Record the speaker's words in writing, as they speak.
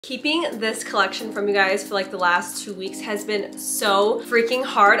Keeping this collection from you guys for like the last 2 weeks has been so freaking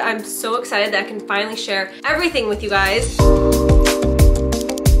hard. I'm so excited that I can finally share everything with you guys.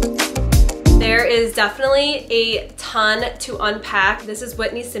 There is definitely a ton to unpack. This is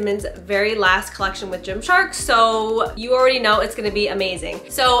Whitney Simmons' very last collection with Gymshark, so you already know it's gonna be amazing.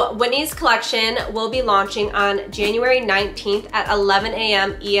 So Whitney's collection will be launching on January 19th at 11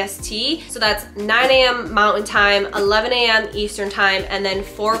 a.m. EST. So that's 9 a.m. Mountain Time, 11 a.m. Eastern Time, and then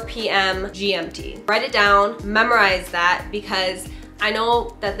 4 p.m. GMT. Write it down, memorize that, because I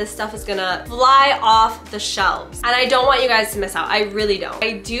know that this stuff is gonna fly off the shelves and I don't want you guys to miss out. I really don't.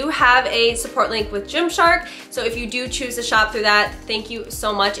 I do have a support link with Gymshark, so if you do choose to shop through that, thank you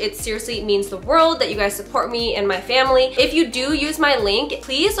so much. It seriously means the world that you guys support me and my family. If you do use my link,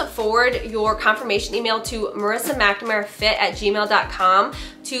 please forward your confirmation email to marissamcnamarafit@gmail.com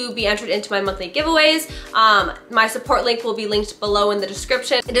to be entered into my monthly giveaways. My support link will be linked below in the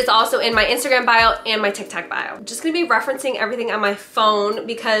description. It is also in my Instagram bio and my TikTok bio. I'm just gonna be referencing everything on my phone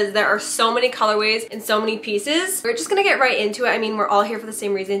because there are so many colorways and so many pieces. We're just gonna get right into it. I mean, we're all here for the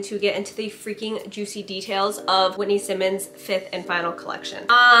same reason, to get into the freaking juicy details of Whitney Simmons' 5th and final collection.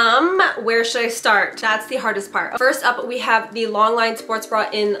 Where should I start? That's the hardest part. First up, we have the long line sports bra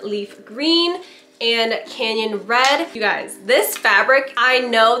in leaf green and canyon red. You guys, this fabric, I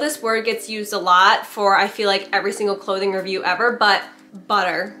know this word gets used a lot for, I feel like, every single clothing review ever, but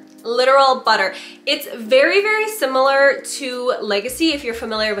butter. Literal butter. It's very, very similar to Legacy, if you're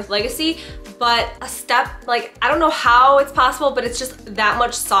familiar with Legacy, but a step, like, I don't know how it's possible, but it's just that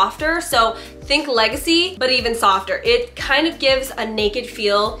much softer. So think Legacy, but even softer. It kind of gives a naked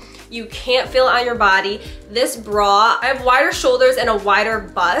feel. You can't feel it on your body. This bra, I have wider shoulders and a wider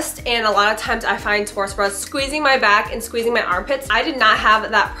bust, and a lot of times I find sports bras squeezing my back and squeezing my armpits. I did not have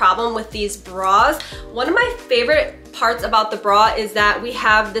that problem with these bras. One of my favorite parts about the bra is that we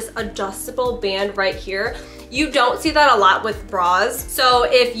have this adjustable band right here. You don't see that a lot with bras. So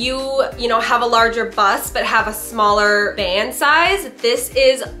if you have a larger bust but have a smaller band size, this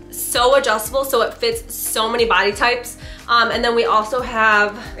is so adjustable, so it fits so many body types. And then we also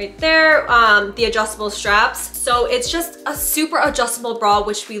have right there the adjustable straps. So it's just a super adjustable bra,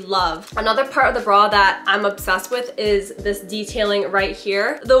 which we love. Another part of the bra that I'm obsessed with is this detailing right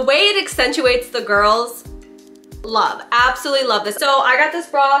here. The way it accentuates the girls, love, absolutely love this. So I got this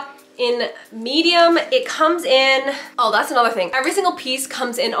bra in medium. It comes in, oh, that's another thing. Every single piece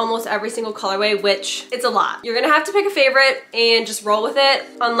comes in almost every single colorway, which it's a lot. You're gonna have to pick a favorite and just roll with it,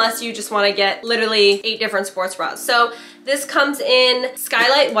 unless you just wanna get literally 8 different sports bras. So this comes in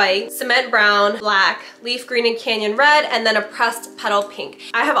skylight white, cement brown, black, leaf green and canyon red, and then a pressed petal pink.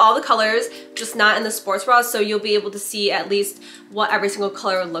 I have all the colors, just not in the sports bras, so you'll be able to see at least what every single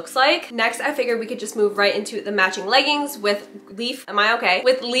color looks like. Next, I figured we could just move right into the matching leggings with leaf, am I okay?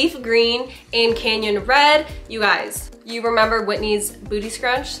 With leaf green and canyon red. You guys, you remember Whitney's booty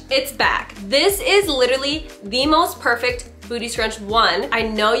scrunch? It's back. This is literally the most perfect booty scrunch one. I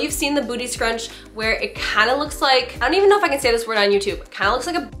know you've seen the booty scrunch where it kind of looks like, I don't even know if I can say this word on YouTube, it kind of looks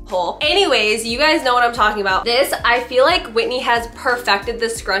like a hole. Anyways, you guys know what I'm talking about. This, I feel like Whitney has perfected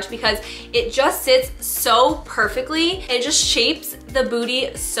this scrunch because it just sits so perfectly. It just shapes the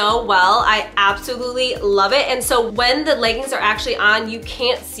booty so well. I absolutely love it. And so when the leggings are actually on, you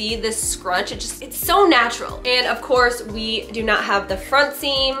can't see this scrunch. It's so natural. And of course, we do not have the front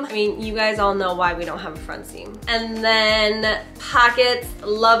seam. I mean, you guys all know why we don't have a front seam. And then pockets,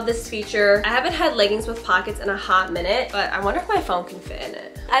 love this feature. I haven't had leggings with pockets in a hot minute, but I wonder if my phone can fit in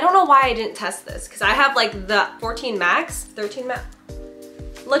it. I don't know why I didn't test this, because I have like the 14 max, 13 max.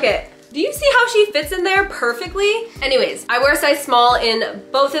 Look at, do you see how she fits in there perfectly? Anyways, I wear a size small in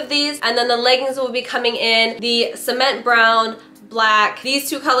both of these, and then the leggings will be coming in the cement brown, black, these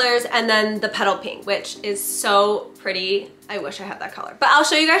 2 colors, and then the petal pink, which is so pretty. I wish I had that color, but I'll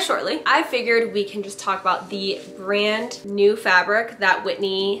show you guys shortly. I figured we can just talk about the brand new fabric that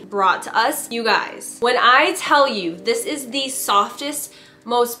Whitney brought to us. You guys, when I tell you this is the softest,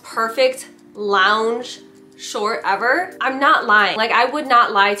 most perfect lounge short ever, I'm not lying. Like, I would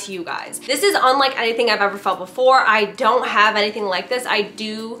not lie to you guys. This is unlike anything I've ever felt before. I don't have anything like this. I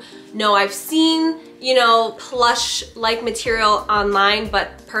do know I've seen, you know, plush-like material online,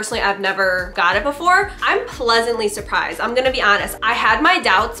 but personally I've never got it before. I'm pleasantly surprised. I'm gonna be honest. I had my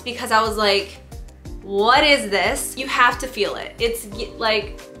doubts because I was like, what is this? You have to feel it. It's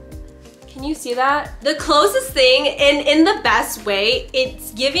like, can you see that? The closest thing, in the best way,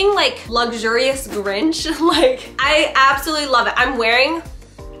 it's giving like luxurious Grinch. Like, I absolutely love it. I'm wearing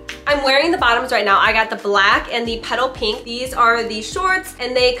the bottoms right now. I got the black and the petal pink. These are the shorts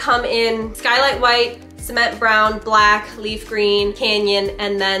and they come in skylight white, cement brown, black, leaf green, canyon,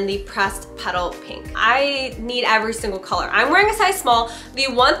 and then the pressed petal pink. I need every single color. I'm wearing a size small. The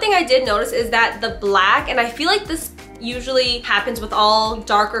one thing I did notice is that the black, and I feel like this usually happens with all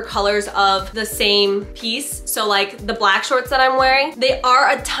darker colors of the same piece. So like the black shorts that I'm wearing, they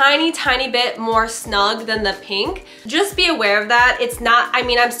are a tiny bit more snug than the pink. Just be aware of that. It's not, I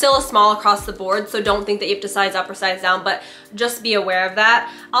mean, I'm still a small across the board, so don't think that you have to size up or size down, but just be aware of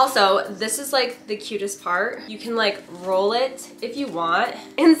that. Also, this is like the cutest part. You can like roll it if you want.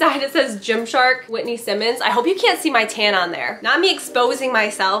 Inside it says Gymshark, Whitney Simmons. I hope you can't see my tan on there. Not me exposing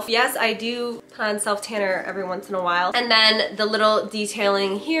myself. Yes, I do put on self-tanner every once in a while. And then the little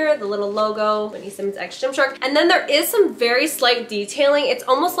detailing here, the little logo, Whitney Simmons X Gymshark. And then there is some very slight detailing. It's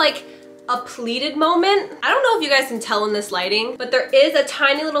almost like a pleated moment. I don't know if you guys can tell in this lighting, but there is a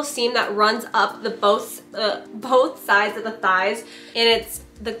tiny little seam that runs up the both sides of the thighs, and it's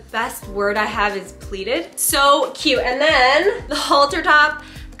the best word I have is pleated. So cute. And then the halter top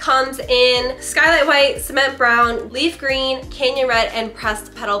comes in skylight white, cement brown, leaf green, canyon red, and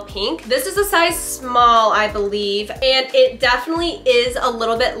pressed petal pink. This is a size small, I believe, and it definitely is a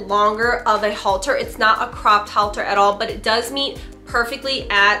little bit longer of a halter. It's not a cropped halter at all, but it does meet perfectly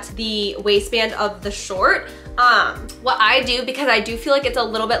at the waistband of the short. What I do, because I do feel like it's a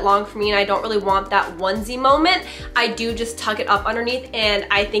little bit long for me and I don't really want that onesie moment, I do just tuck it up underneath, and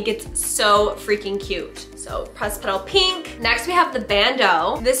I think it's so freaking cute. So pressed petal pink. Next we have the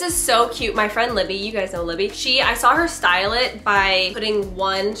bandeau. This is so cute. My friend Libby, you guys know Libby, I saw her style it by putting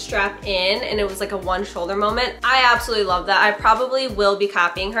one strap in, and it was like a one shoulder moment. I absolutely love that. I probably will be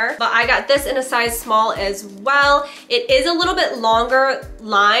copying her, but I got this in a size small as well. It is a little bit longer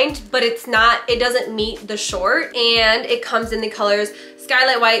lined, but it doesn't meet the short, and it comes in the colors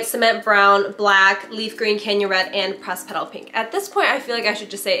skylight white, cement brown, black, leaf green, canyon red, and pressed petal pink. At this point, I feel like I should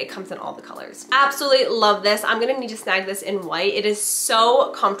just say it comes in all the colors. Absolutely love this. I'm gonna need to snag this in white. It is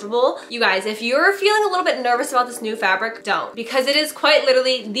so comfortable. You guys, if you're feeling a little bit nervous about this new fabric, don't, because it is quite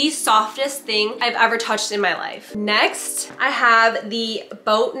literally the softest thing I've ever touched in my life. Next, I have the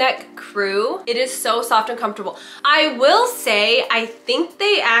boat neck crew. It is so soft and comfortable. I will say, I think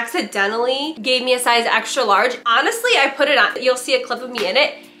they accidentally gave me a size extra large. Honestly, I put it on. You'll see a clip of me in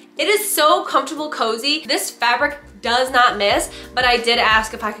it. It is so comfortable, cozy. This fabric does not miss, but I did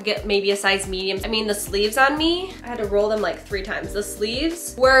ask if I could get maybe a size medium. I mean, the sleeves on me, I had to roll them like 3 times. The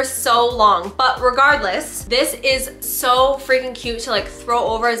sleeves were so long, but regardless, this is so freaking cute to like throw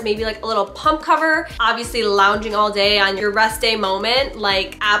over as maybe like a little pump cover. Obviously lounging all day on your rest day moment,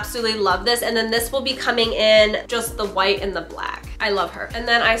 like absolutely love this. And then this will be coming in just the white and the black. I love her. And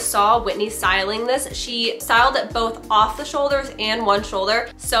then I saw Whitney styling this. She styled it both off the shoulders and one shoulder.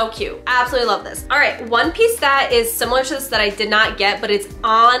 So cute. Absolutely love this. All right, one piece that is similar to this that I did not get, but it's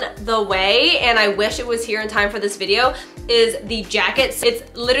on the way, and I wish it was here in time for this video, is the jacket.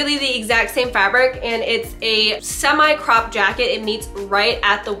 It's literally the exact same fabric, and it's a semi-crop jacket. It meets right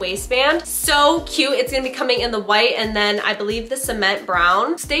at the waistband. So cute. It's gonna be coming in the white, and then I believe the cement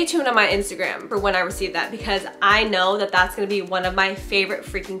brown. Stay tuned on my Instagram for when I receive that, because I know that that's gonna be one of my favorite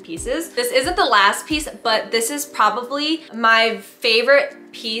freaking pieces. This isn't the last piece, but this is probably my favorite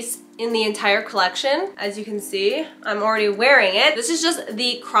piece in the entire collection. As you can see, I'm already wearing it. This is just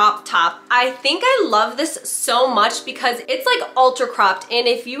the crop top. I think I love this so much because it's like ultra cropped, and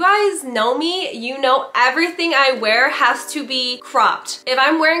if you guys know me, you know everything I wear has to be cropped. If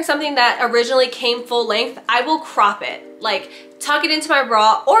I'm wearing something that originally came full length, I will crop it. Like, tuck it into my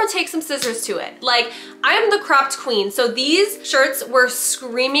bra or take some scissors to it. Like, I am the cropped queen. So these shirts were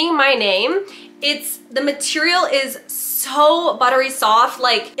screaming my name. The material is so buttery soft.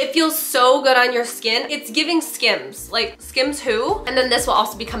 Like, it feels so good on your skin. It's giving Skims, like Skims who? And then this will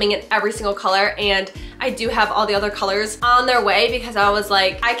also be coming in every single color, and I do have all the other colors on their way because I was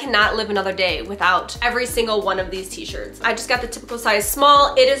like, I cannot live another day without every single one of these t-shirts. I just got the typical size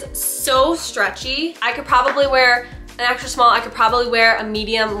small. It is so stretchy. I could probably wear an extra small. I could probably wear a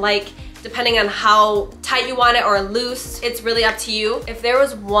medium, like, depending on how tight you want it or loose. It's really up to you. If there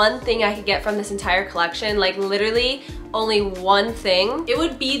was one thing I could get from this entire collection, like literally only one thing, it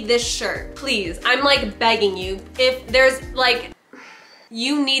would be this shirt. Please, I'm like begging you. If there's like,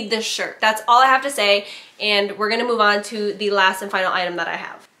 you need this shirt. That's all I have to say. And we're gonna move on to the last and final item that I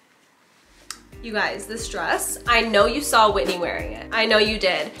have. You guys, this dress, I know you saw Whitney wearing it. I know you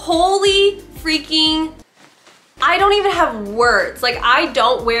did. Holy freaking, I don't even have words. Like, I'm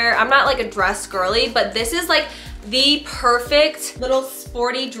not like a dress girly, but this is like the perfect little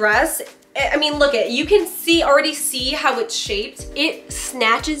sporty dress. I mean, look at it. You can already see how it's shaped. It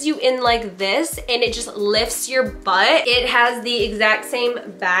snatches you in like this, and it just lifts your butt. It has the exact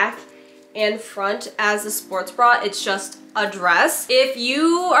same back and front as the sports bra. It's just a dress. If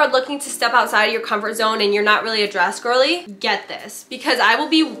you are looking to step outside of your comfort zone and you're not really a dress girly, get this, because I will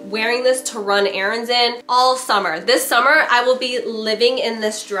be wearing this to run errands in all summer. This summer, I will be living in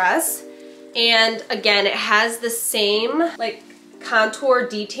this dress. And again, it has the same like contour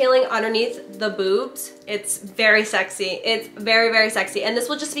detailing underneath the boobs. It's very sexy. It's very, very sexy. And this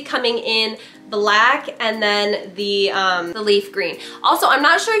will just be coming in black and then the leaf green. Also, I'm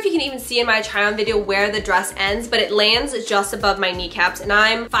not sure if you can even see in my try on video where the dress ends, but it lands just above my kneecaps and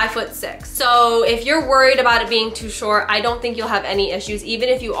I'm 5'6". So if you're worried about it being too short, I don't think you'll have any issues. Even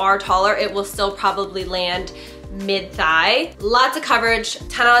if you are taller, it will still probably land mid-thigh. Lots of coverage,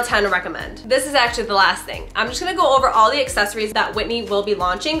 10 out of 10 recommend. This is actually the last thing. I'm just gonna go over all the accessories that Whitney will be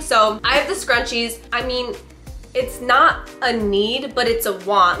launching. So I have the scrunchies. I mean, it's not a need, but it's a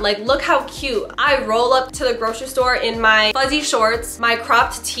want. Like, look how cute. I roll up to the grocery store in my fuzzy shorts, my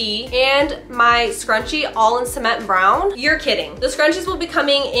cropped tee, and my scrunchie all in cement brown. You're kidding. The scrunchies will be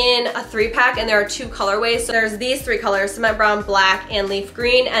coming in a 3-pack and there are 2 colorways. So there's these 3 colors, cement brown, black, and leaf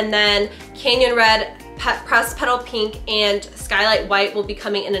green, and then canyon red, pressed petal pink, and skylight white will be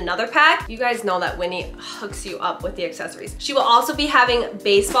coming in another pack. You guys know that Whitney hooks you up with the accessories. She will also be having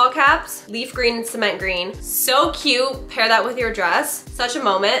baseball caps, leaf green and cement green. So cute. Pair that with your dress. Such a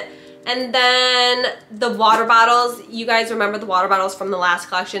moment. And then the water bottles, you guys remember the water bottles from the last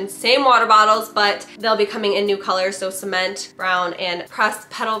collection. Same water bottles, but they'll be coming in new colors. So cement brown and pressed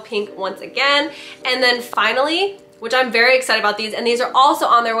petal pink once again. And then finally, which I'm very excited about these, and these are also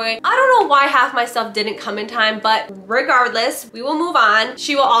on their way. I don't know why half my stuff didn't come in time, but regardless, we will move on.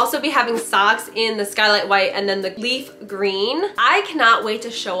 She will also be having socks in the skylight white and then the leaf green. I cannot wait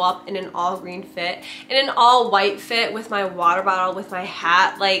to show up in an all green fit, in an all white fit with my water bottle, with my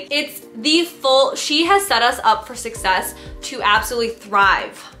hat. Like, it's the full, she has set us up for success to absolutely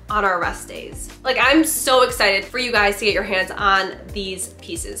thrive on our rest days. Like, I'm so excited for you guys to get your hands on these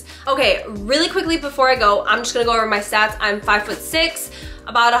pieces. Okay, really quickly before I go, I'm just gonna go over my stats. I'm 5'6",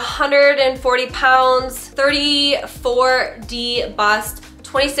 about 140 pounds, 34D bust,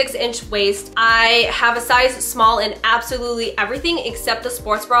 26-inch waist. I have a size small in absolutely everything except the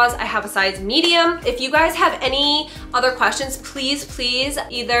sports bras. I have a size medium. If you guys have any other questions, please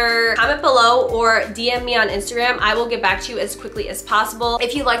either comment below or DM me on Instagram. I will get back to you as quickly as possible.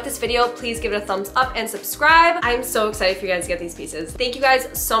 If you like this video, please give it a thumbs up and subscribe. I'm so excited for you guys to get these pieces. Thank you guys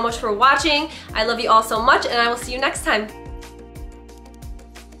so much for watching. I love you all so much, and I will see you next time.